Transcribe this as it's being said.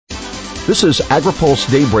This is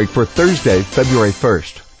AgriPulse Daybreak for Thursday, February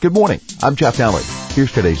 1st. Good morning. I'm Jeff Alley.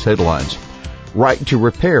 Here's today's headlines. Right to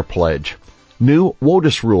repair pledge. New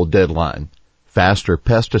WOTUS rule deadline. Faster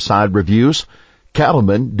pesticide reviews.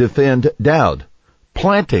 Cattlemen defend Dowd.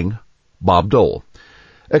 Planting Bob Dole.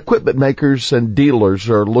 Equipment makers and dealers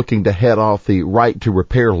are looking to head off the right to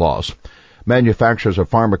repair laws. Manufacturers of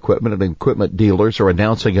farm equipment and equipment dealers are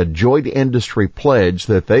announcing a joint industry pledge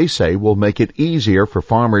that they say will make it easier for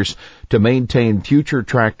farmers to maintain future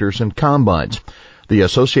tractors and combines. The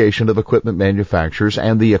Association of Equipment Manufacturers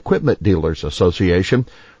and the Equipment Dealers Association,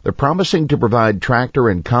 they're promising to provide tractor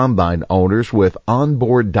and combine owners with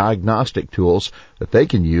onboard diagnostic tools that they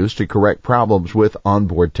can use to correct problems with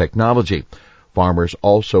onboard technology. Farmers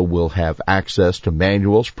also will have access to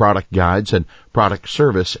manuals, product guides, and product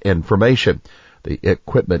service information. The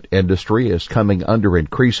equipment industry is coming under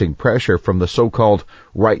increasing pressure from the so-called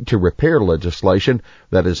right to repair legislation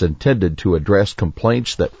that is intended to address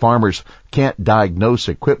complaints that farmers can't diagnose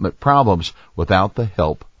equipment problems without the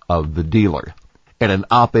help of the dealer. In an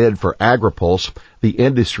op-ed for AgriPulse, the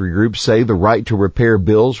industry groups say the right to repair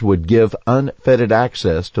bills would give unfettered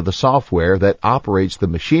access to the software that operates the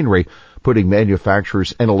machinery, putting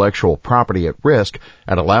manufacturers' intellectual property at risk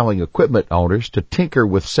and allowing equipment owners to tinker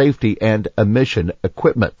with safety and emission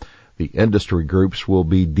equipment. The industry groups will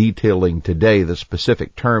be detailing today the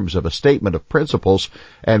specific terms of a statement of principles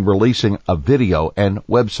and releasing a video and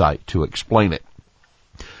website to explain it.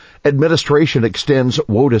 Administration extends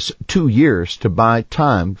WOTUS 2 years to buy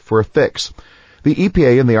time for a fix. The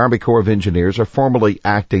EPA and the Army Corps of Engineers are formally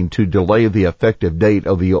acting to delay the effective date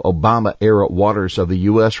of the Obama-era Waters of the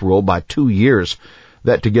U.S. rule by 2 years.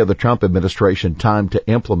 That to give the Trump administration time to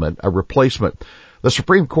implement a replacement. The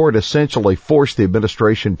Supreme Court essentially forced the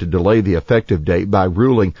administration to delay the effective date by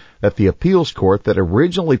ruling that the appeals court that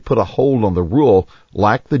originally put a hold on the rule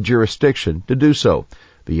lacked the jurisdiction to do so.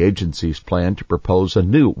 The agency's plan to propose a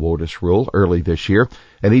new WOTUS rule early this year,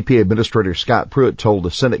 and EPA Administrator Scott Pruitt told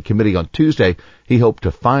the Senate committee on Tuesday he hoped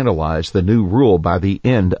to finalize the new rule by the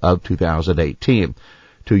end of 2018.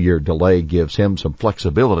 2-year delay gives him some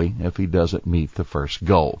flexibility if he doesn't meet the first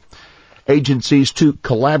goal. Agencies to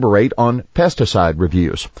collaborate on pesticide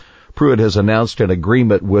reviews. Pruitt has announced an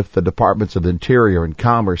agreement with the Departments of Interior and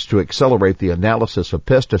Commerce to accelerate the analysis of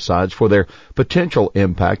pesticides for their potential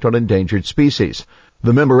impact on endangered species.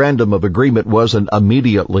 The memorandum of agreement wasn't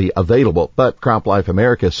immediately available, but CropLife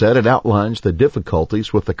America said it outlines the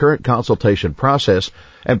difficulties with the current consultation process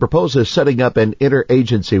and proposes setting up an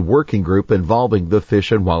interagency working group involving the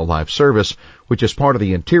Fish and Wildlife Service, which is part of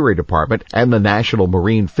the Interior Department, and the National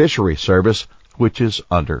Marine Fisheries Service, which is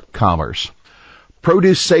under Commerce.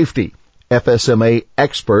 Produce safety. FSMA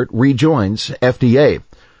expert rejoins FDA.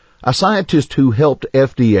 A scientist who helped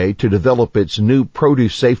FDA to develop its new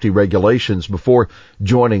produce safety regulations before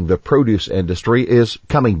joining the produce industry is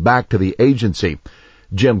coming back to the agency.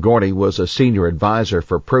 Jim Gorney was a senior advisor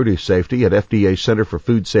for produce safety at FDA Center for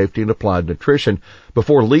Food Safety and Applied Nutrition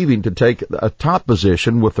before leaving to take a top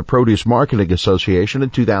position with the Produce Marketing Association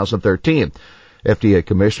in 2013. FDA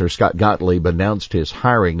Commissioner Scott Gottlieb announced his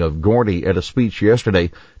hiring of Gorney at a speech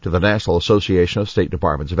yesterday to the National Association of State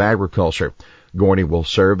Departments of Agriculture. Gorney will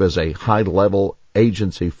serve as a high-level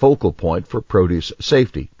agency focal point for produce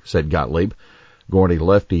safety, said Gottlieb. Gorney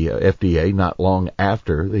left the FDA not long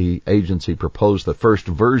after the agency proposed the first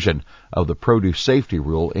version of the produce safety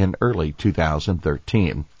rule in early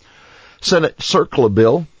 2013. Senate CERCLA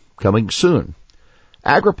bill coming soon.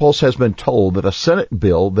 AgriPulse has been told that a Senate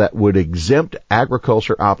bill that would exempt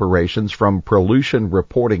agriculture operations from pollution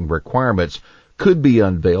reporting requirements could be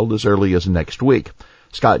unveiled as early as next week.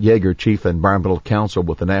 Scott Yeager, Chief Environmental Counsel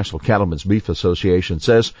with the National Cattlemen's Beef Association,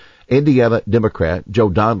 says Indiana Democrat Joe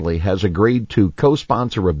Donnelly has agreed to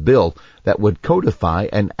co-sponsor a bill that would codify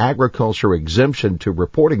an agriculture exemption to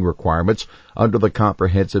reporting requirements under the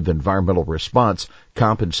Comprehensive Environmental Response,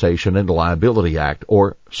 Compensation, and Liability Act,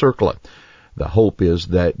 or CERCLA. The hope is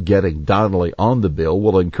that getting Donnelly on the bill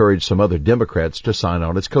will encourage some other Democrats to sign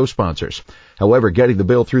on as co-sponsors. However, getting the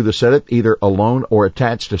bill through the Senate, either alone or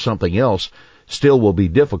attached to something else, still will be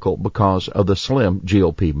difficult because of the slim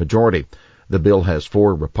GOP majority. The bill has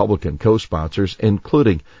 4 Republican co-sponsors,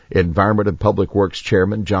 including Environment and Public Works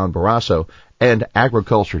Chairman John Barrasso and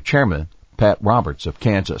Agriculture Chairman Pat Roberts of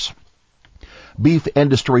Kansas. Beef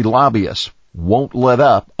industry lobbyists won't let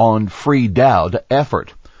up on Free Dowd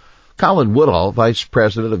effort. Colin Woodall, Vice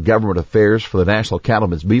President of Government Affairs for the National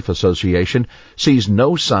Cattlemen's Beef Association, sees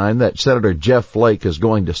no sign that Senator Jeff Flake is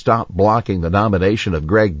going to stop blocking the nomination of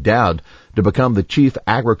Greg Dowd to become the chief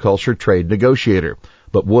agriculture trade negotiator.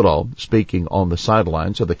 But Woodall, speaking on the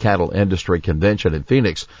sidelines of the Cattle Industry Convention in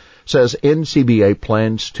Phoenix, says NCBA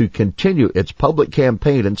plans to continue its public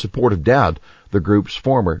campaign in support of Dowd, the group's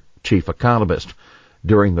former chief economist.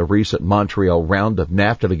 During the recent Montreal round of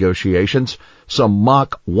NAFTA negotiations, some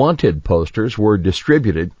mock wanted posters were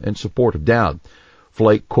distributed in support of Dowd.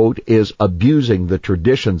 Flake, quote, is abusing the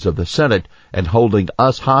traditions of the Senate and holding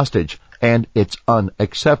us hostage, and it's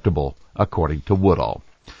unacceptable, according to Woodall.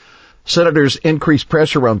 Senators increase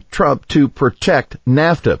pressure on Trump to protect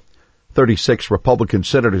NAFTA. 36 Republican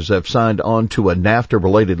senators have signed on to a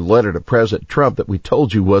NAFTA-related letter to President Trump that we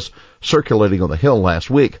told you was circulating on the Hill last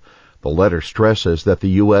week. The letter stresses that the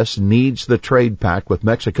U.S. needs the trade pact with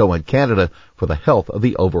Mexico and Canada for the health of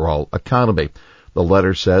the overall economy. The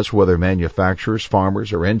letter says whether manufacturers,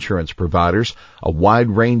 farmers, or insurance providers, a wide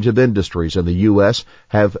range of industries in the U.S.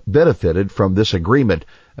 have benefited from this agreement,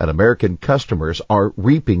 and American customers are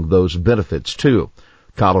reaping those benefits too.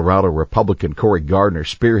 Colorado Republican Cory Gardner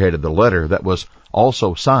spearheaded the letter that was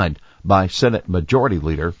also signed by Senate Majority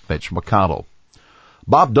Leader Mitch McConnell.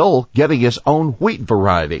 Bob Dole getting his own wheat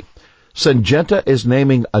variety. Syngenta is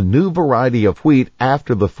naming a new variety of wheat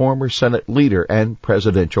after the former Senate leader and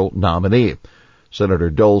presidential nominee. Senator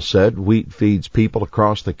Dole said, wheat feeds people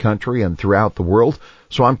across the country and throughout the world,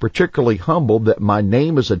 so I'm particularly humbled that my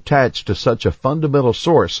name is attached to such a fundamental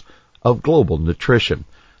source of global nutrition.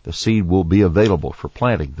 The seed will be available for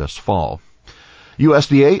planting this fall.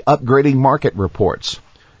 USDA upgrading market reports.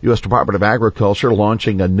 U.S. Department of Agriculture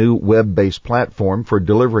launching a new web-based platform for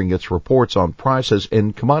delivering its reports on prices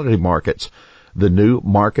in commodity markets. The new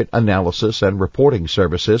Market Analysis and Reporting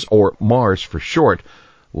Services, or MARS for short,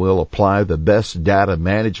 will apply the best data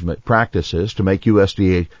management practices to make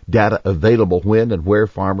USDA data available when and where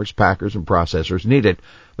farmers, packers, and processors need it.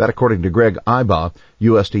 That according to Greg Ibaugh,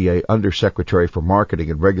 USDA Undersecretary for Marketing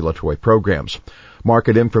and Regulatory Programs.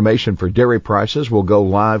 Market information for dairy prices will go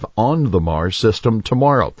live on the MARS system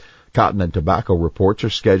tomorrow. Cotton and tobacco reports are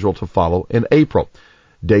scheduled to follow in April.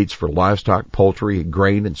 Dates for livestock, poultry,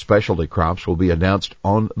 grain, and specialty crops will be announced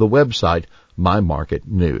on the website My Market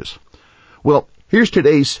News. Well, here's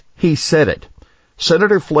today's He Said It.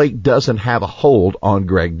 Senator Flake doesn't have a hold on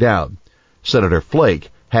Greg Dowd. Senator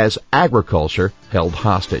Flake has agriculture held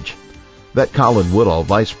hostage. That Colin Woodall,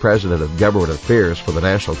 Vice President of Government Affairs for the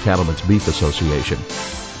National Cattlemen's Beef Association.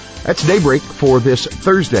 That's Daybreak for this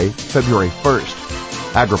Thursday, February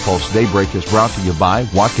 1st. AgriPulse Daybreak is brought to you by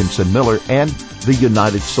Watkinson Miller and the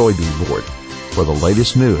United Soybean Board. For the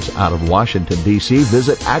latest news out of Washington, D.C.,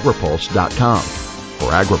 visit agripulse.com.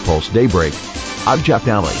 For AgriPulse Daybreak, I'm Jeff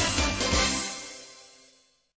Nally.